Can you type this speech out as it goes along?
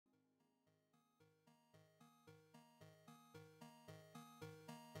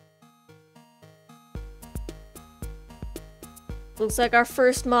Looks like our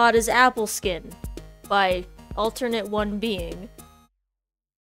first mod is Apple Skin by alternate one being.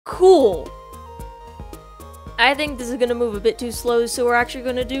 Cool! I think this is gonna move a bit too slow, so we're actually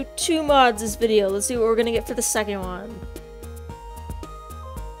gonna do 2 mods this video. Let's see what we're gonna get for the second one.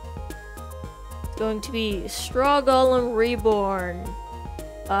 It's going to be Straw Golem Reborn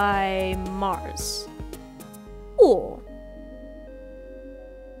by Mars. Cool.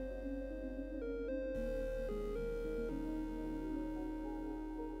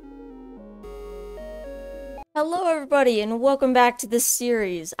 Hello everybody and welcome back to this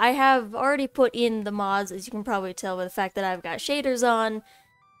series. I have already put in the mods, as you can probably tell by the fact that I've got shaders on.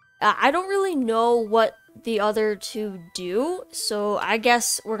 I don't really know what the other two do, so I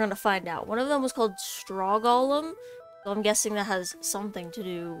guess we're gonna find out. One of them was called Straw Golem, so I'm guessing that has something to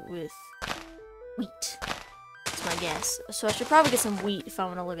do with wheat. That's my guess. So I should probably get some wheat if I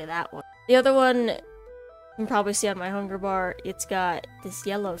want to look at that one. The other one, you can probably see on my hunger bar, it's got this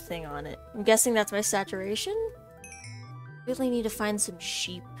yellow thing on it. I'm guessing that's my saturation? Really need to find some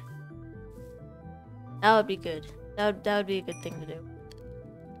sheep. That would be good. That would be a good thing to do.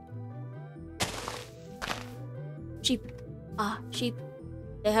 Sheep. Ah, sheep.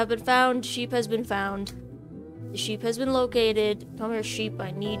 They have been found. Sheep has been found. The sheep has been located. Come here, sheep.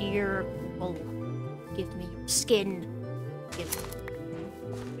 I need your wool. Give me your skin. Give.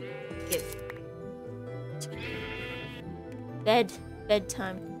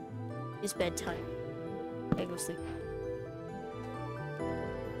 Bedtime. It's bedtime. I go sleep.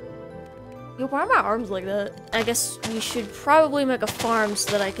 Yo, why are my arms like that? I guess we should probably make a farm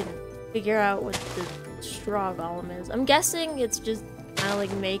so that I can figure out what the straw golem is. I'm guessing it's just kind of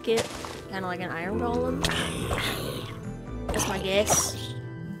like make it, kind of like an iron golem. That's my guess.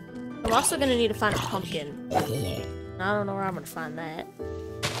 I'm also gonna need to find a pumpkin. And I don't know where I'm gonna find that.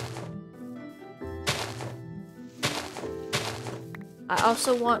 I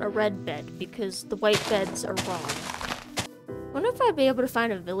also want a red bed, because the white beds are wrong. Wonder if I'd be able to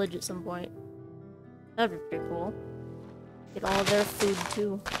find a village at some point. That'd be pretty cool. Get all their food,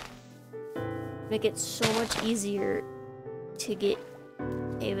 too. Make it so much easier to get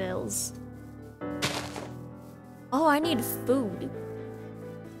hay bales. Oh, I need food.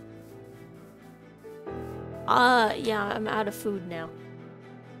 Yeah, I'm out of food now.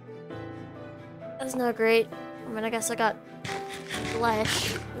 That's not great. I mean, I guess I got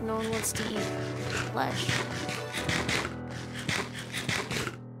flesh, but no one wants to eat flesh.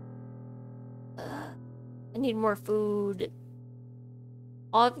 I need more food.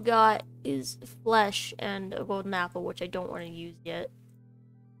 All I've got is flesh and a golden apple, which I don't want to use yet.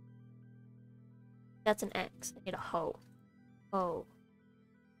 That's an axe. I need a hoe. Oh.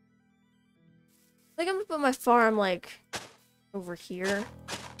 I think I'm gonna put my farm, like, over here.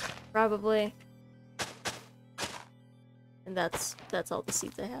 Probably. And that's all the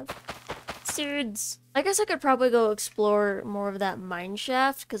seeds I have. Seeds! I guess I could probably go explore more of that mine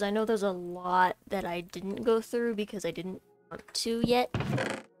shaft, because I know there's a lot that I didn't go through because I didn't want to yet.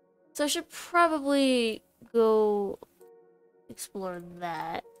 So I should probably go explore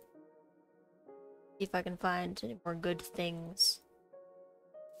that. See if I can find any more good things.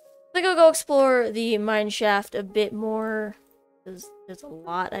 I think I'll go explore the mine shaft a bit more, because there's a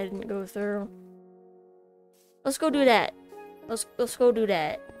lot I didn't go through. Let's go do that. Let's go do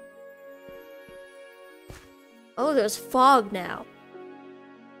that. Oh, there's fog now.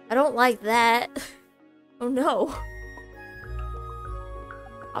 I don't like that. Oh no.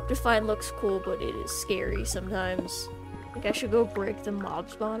 Optifine looks cool, but it is scary sometimes. I think I should go break the mob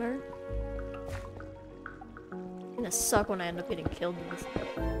spawner. It's gonna suck when I end up getting killed in this.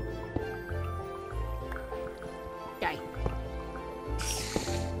 Die.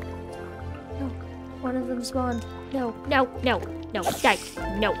 No, one of them spawned. No, no, no, no, die.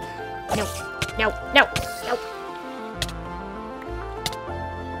 No, no, no, no, no.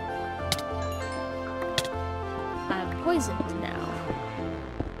 I'm poisoned now.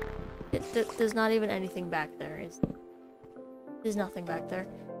 There's not even anything back there. There's nothing back there.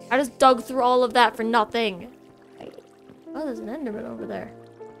 I just dug through all of that for nothing. Oh, there's an enderman over there.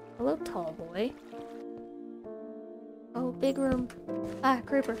 Hello, tall boy. Oh, big room. Ah,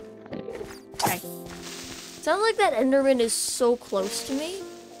 creeper. Okay. Sounds like that enderman is so close to me,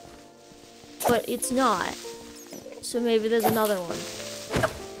 but it's not. So maybe there's another one.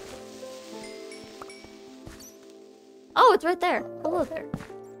 Oh, it's right there. Hello there.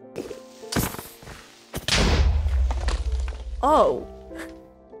 Oh.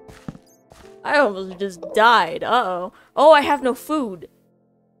 I almost just died. Uh-oh. Oh, I have no food.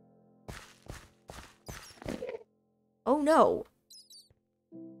 Oh no.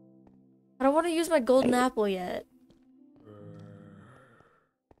 I don't want to use my golden apple yet.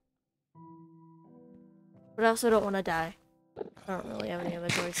 But I also don't want to die. I don't really have any other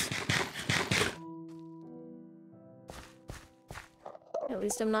choice. At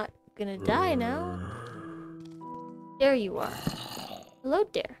least I'm not gonna die now. There you are. Hello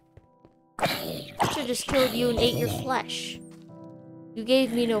there. I should've just killed you and ate your flesh. You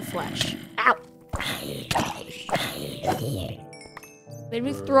gave me no flesh. Ow! Made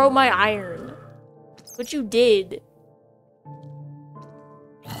me throw my iron. What you did.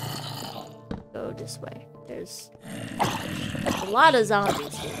 Go this way. There's a lot of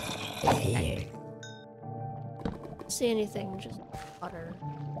zombies here. Okay. Don't see anything, just water.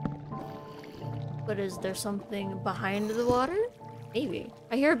 But is there something behind the water? Maybe.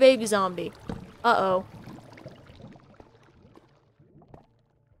 I hear a baby zombie. Uh-oh.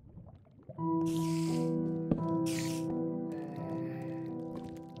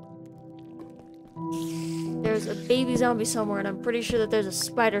 There's a baby zombie somewhere, and I'm pretty sure that there's a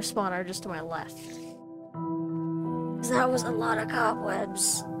spider spawner just to my left. 'Cause that was a lot of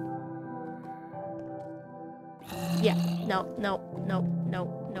cobwebs. Yeah. No, no, no,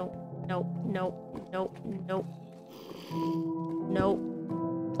 no, no, no, no, no, no. Nope.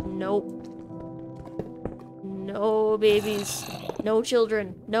 Nope. No babies. No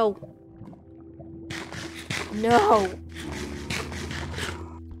children. No. No.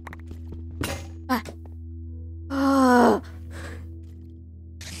 Ah.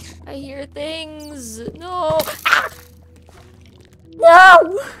 I hear things. No. Ah.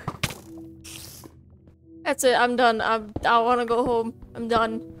 No. That's it. I'm done. I want to go home. I'm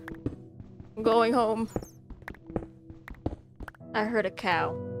done. I'm going home. I heard a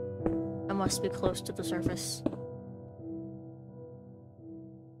cow. I must be close to the surface.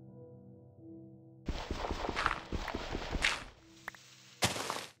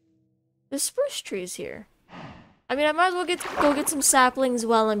 There's spruce trees here. I mean, I might as well go get some saplings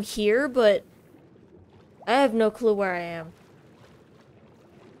while I'm here, but I have no clue where I am.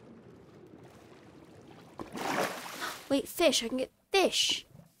 Wait, fish. I can get fish.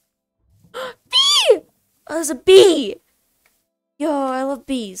 Bee! Oh, there's a bee! Yo, I love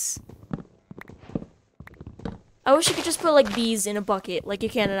bees. I wish you could just put, like, bees in a bucket, like you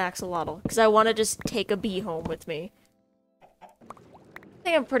can in Axolotl, because I want to just take a bee home with me. I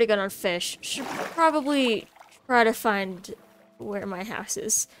think I'm pretty good on fish. Should probably try to find where my house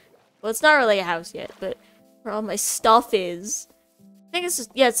is. Well, it's not really a house yet, but where all my stuff is. I think it's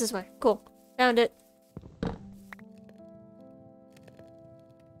just, yeah, it's this way. Cool. Found it.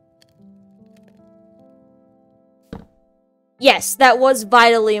 Yes, that was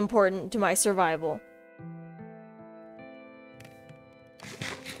vitally important to my survival.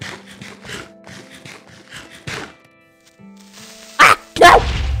 Ah! No!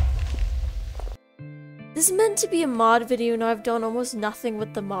 This is meant to be a mod video, and I've done almost nothing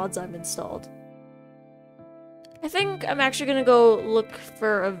with the mods I've installed. I think I'm actually gonna go look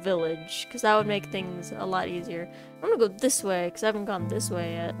for a village, because that would make things a lot easier. I'm gonna go this way, because I haven't gone this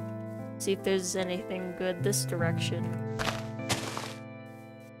way yet. See if there's anything good this direction.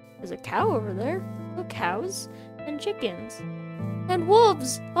 There's a cow over there. Look, cows and chickens and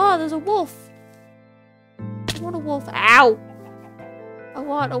wolves. Oh, there's a wolf. I want a wolf. Ow! I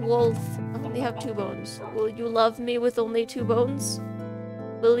want a wolf. I only have 2 bones. Will you love me with only 2 bones?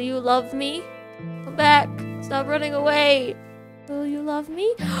 Will you love me? Come back. Stop running away. Will you love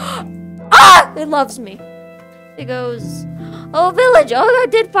me? Ah! It loves me. It goes. Oh, village. Oh, I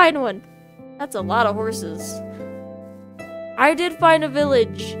did find one. That's a lot of horses. I did find a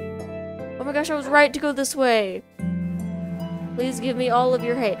village. Oh my gosh, I was right to go this way. Please give me all of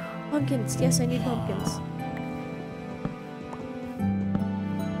your hay. Pumpkins. Yes, I need pumpkins.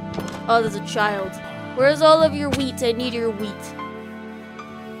 Oh, there's a child. Where's all of your wheat? I need your wheat.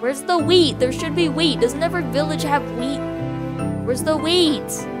 Where's the wheat? There should be wheat. Doesn't every village have wheat? Where's the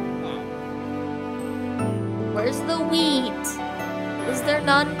wheat? Where's the wheat? Is there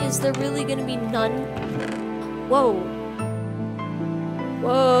none? Is there really gonna be none? Whoa.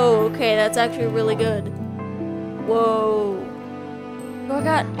 Whoa, okay, that's actually really good. Whoa. Oh,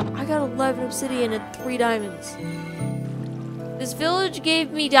 I got 11 obsidian and 3 diamonds. This village gave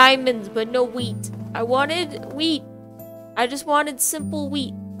me diamonds, but no wheat. I wanted wheat. I just wanted simple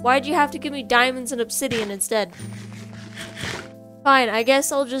wheat. Why'd you have to give me diamonds and obsidian instead? Fine, I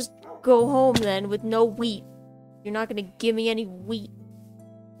guess I'll just go home then with no wheat. You're not gonna give me any wheat.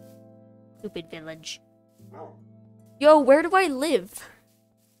 Stupid village. Yo, where do I live?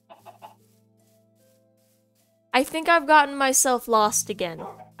 I think I've gotten myself lost again.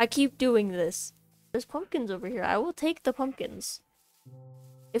 I keep doing this. There's pumpkins over here. I will take the pumpkins.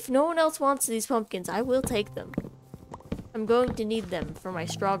 If no one else wants these pumpkins, I will take them. I'm going to need them for my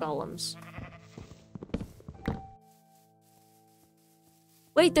straw golems.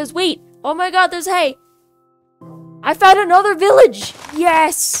 Wait, there's wheat. Oh my god, there's hay. I found another village.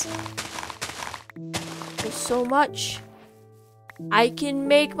 Yes. There's so much. I can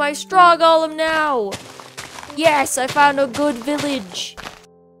make my straw golem now. Yes, I found a good village.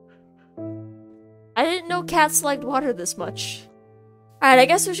 I didn't know cats liked water this much. Alright, I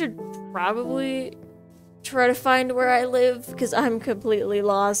guess we should probably try to find where I live, because I'm completely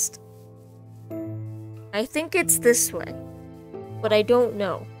lost. I think it's this way, but I don't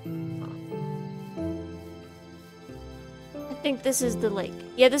know. I think this is the lake.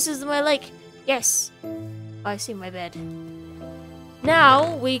 Yeah, this is my lake. Yes. Oh, I see my bed.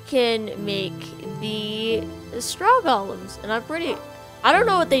 Now we can make the straw golems, and I don't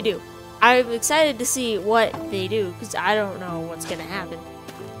know what they do. I'm excited to see what they do, because I don't know what's gonna happen.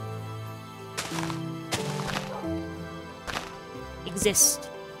 Exist.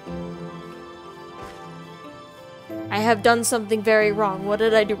 I have done something very wrong. What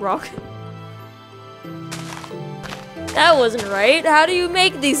did I do wrong? That wasn't right. How do you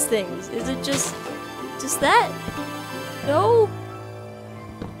make these things? Is it just that? No?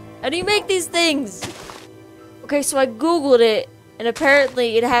 How do you make these things? Okay, so I googled it, and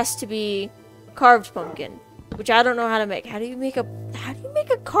apparently it has to be a carved pumpkin, which I don't know how to make. How do you make a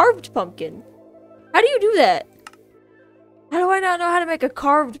carved pumpkin? How do you do that? How do I not know how to make a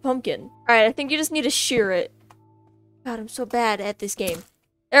carved pumpkin? Alright, I think you just need to shear it. God, I'm so bad at this game.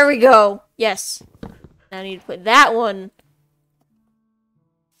 There we go. Yes. Now I need to put that one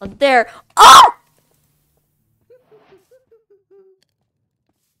on there. Oh!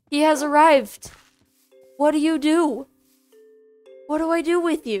 He has arrived. What do you do? What do I do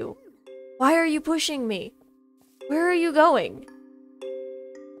with you? Why are you pushing me? Where are you going?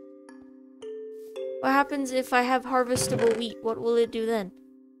 What happens if I have harvestable wheat? What will it do then?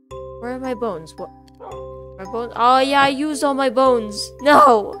 Where are my bones? What? My bones? Oh yeah, I used all my bones.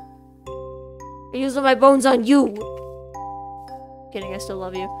 No! I used all my bones on you. Kidding, I still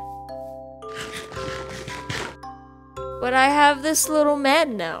love you. But I have this little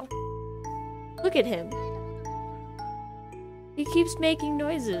man now. Look at him. He keeps making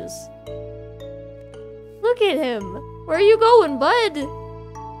noises. Look at him. Where are you going, bud?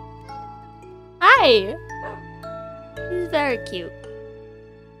 Hi. He's very cute.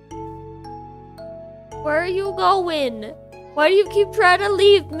 Where are you going? Why do you keep trying to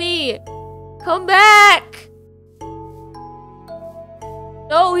leave me? Come back.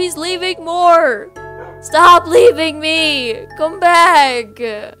 No, he's leaving more. Stop leaving me! Come back!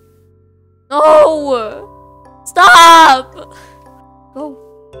 No! Stop! Go.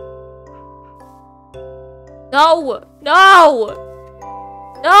 No! No!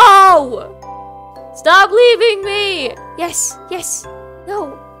 No! Stop leaving me! Yes! Yes!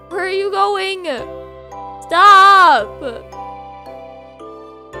 No! Where are you going? Stop!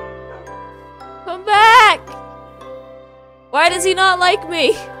 Come back! Why does he not like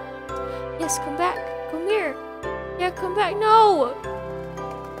me? Yes, come back. Come here. Yeah, come back. No!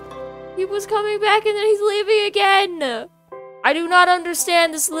 He was coming back and then he's leaving again. I do not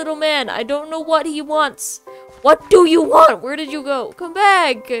understand this little man. I don't know what he wants. What do you want? Where did you go? Come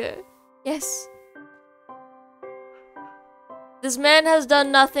back. Yes. This man has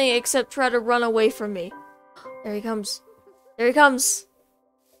done nothing except try to run away from me. There he comes. There he comes.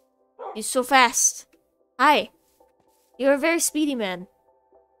 He's so fast. Hi. You're a very speedy man.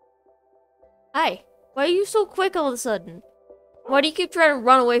 Hi. Why are you so quick all of a sudden? Why do you keep trying to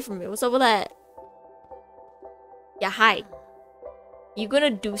run away from me? What's up with that? Yeah, hi. You gonna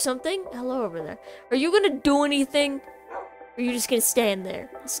do something? Hello over there. Are you gonna do anything? Or are you just gonna stand there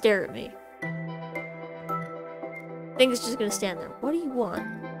and stare at me? I think it's just gonna stand there. What do you want?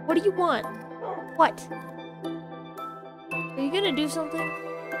 What do you want? What? Are you gonna do something?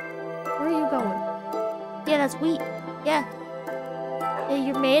 Where are you going? Yeah, that's wheat. Yeah. Yeah,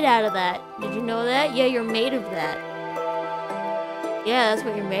 you're made out of that. Did you know that? Yeah, you're made of that. Yeah, that's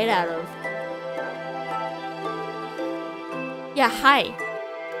what you're made out of. Yeah, hi.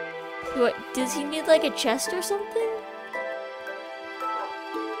 What, does he need like a chest or something?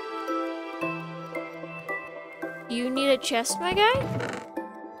 Do you need a chest, my guy?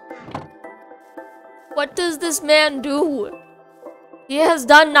 What does this man do? He has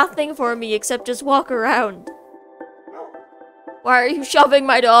done nothing for me except just walk around. Why are you shoving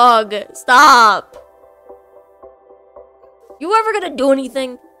my dog? Stop! You ever gonna do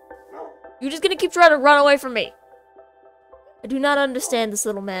anything? You're just gonna keep trying to run away from me. I do not understand this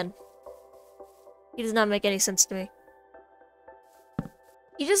little man. He does not make any sense to me.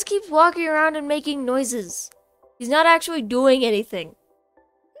 He just keeps walking around and making noises. He's not actually doing anything.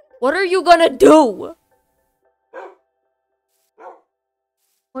 What are you gonna do?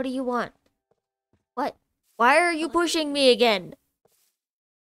 What do you want? What? Why are you pushing me again?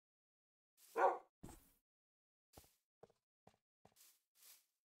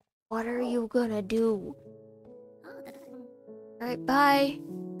 What are you gonna do? Alright, bye.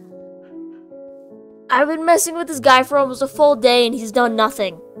 I've been messing with this guy for almost a full day and he's done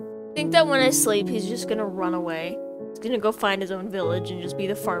nothing. I think that when I sleep, he's just gonna run away. He's gonna go find his own village and just be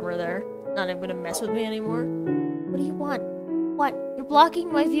the farmer there. Not even gonna mess with me anymore. What do you want? What? You're blocking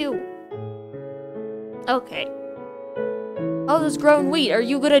my view. Okay. Oh, there's grown wheat. Are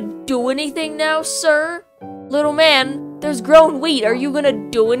you gonna do anything now, sir? Little man, there's grown wheat. Are you gonna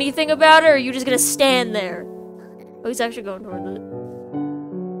do anything about it, or are you just gonna stand there? Oh, he's actually going towards it.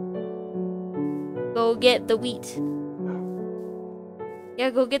 Go get the wheat. Yeah,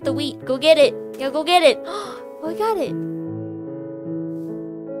 go get the wheat. Go get it. Yeah, go get it. Oh, I got it.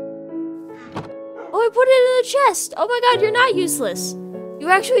 Oh, I put it in the chest. Oh my god, you're not useless. You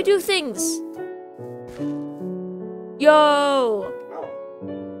actually do things. Yo!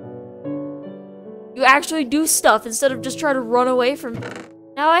 You actually do stuff instead of just trying to run away from me.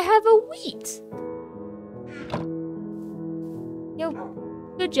 Now I have a wheat. Yo,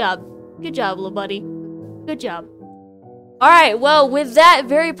 good job. Good job, little buddy. Good job. Alright, well, with that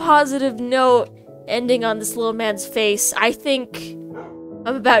very positive note ending on this little man's face, I think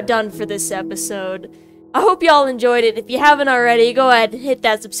I'm about done for this episode. I hope y'all enjoyed it. If you haven't already, go ahead and hit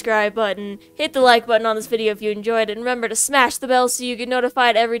that subscribe button. Hit the like button on this video if you enjoyed it. And remember to smash the bell so you get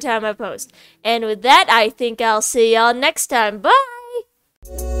notified every time I post. And with that, I think I'll see y'all next time. Bye!